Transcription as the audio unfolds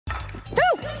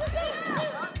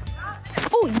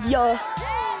Yeah.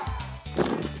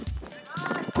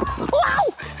 Wow!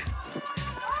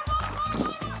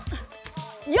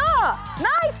 Yeah!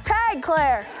 Nice tag,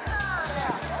 Claire.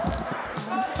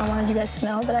 I wanted you guys to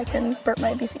know that I can burp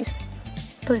my ABCs.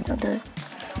 Please don't do it.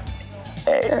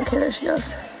 Okay, there she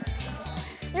goes.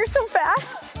 You're so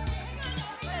fast.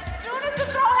 As soon as the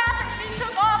throw happened, she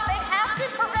took off. They have to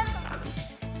prevent them.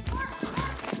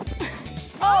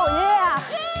 Oh, yeah.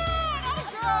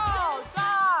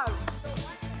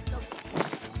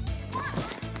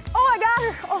 Oh, I got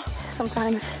her. Oh,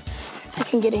 sometimes I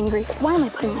can get angry. Why am I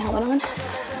putting my helmet on?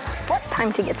 What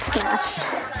time to get snatched?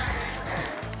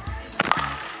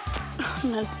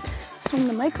 I'm gonna swing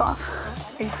the mic off.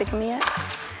 Are you sick of me yet?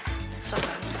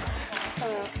 Sometimes.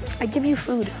 I give you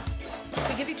food.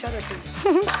 We give each other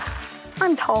food.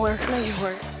 I'm taller. No, you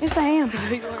weren't. Yes, I am.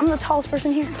 I'm the tallest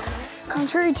person here.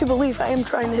 Contrary to belief, I am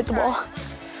trying to hit the ball.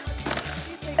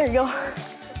 There you go.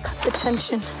 Cut the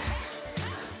tension.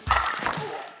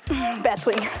 Bad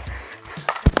swing.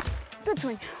 Good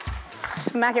swing.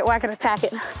 Smack it, whack it, attack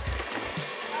it.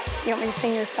 You want me to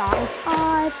sing you a song?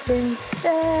 I've been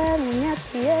standing at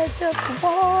the edge of the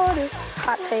water.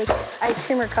 Hot take, ice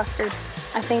cream or custard?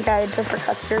 I think I'd prefer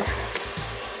custard.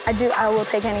 I will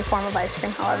take any form of ice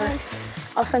cream, however.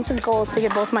 Offensive goal is to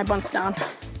get both my bunts down.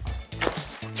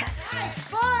 Yes!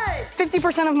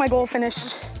 50% of my goal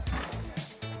finished.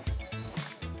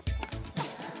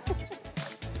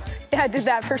 Yeah, I did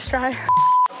that first try.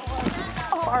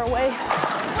 Far away.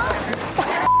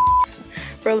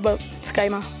 Row the boat,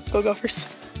 Skyma, go Gophers.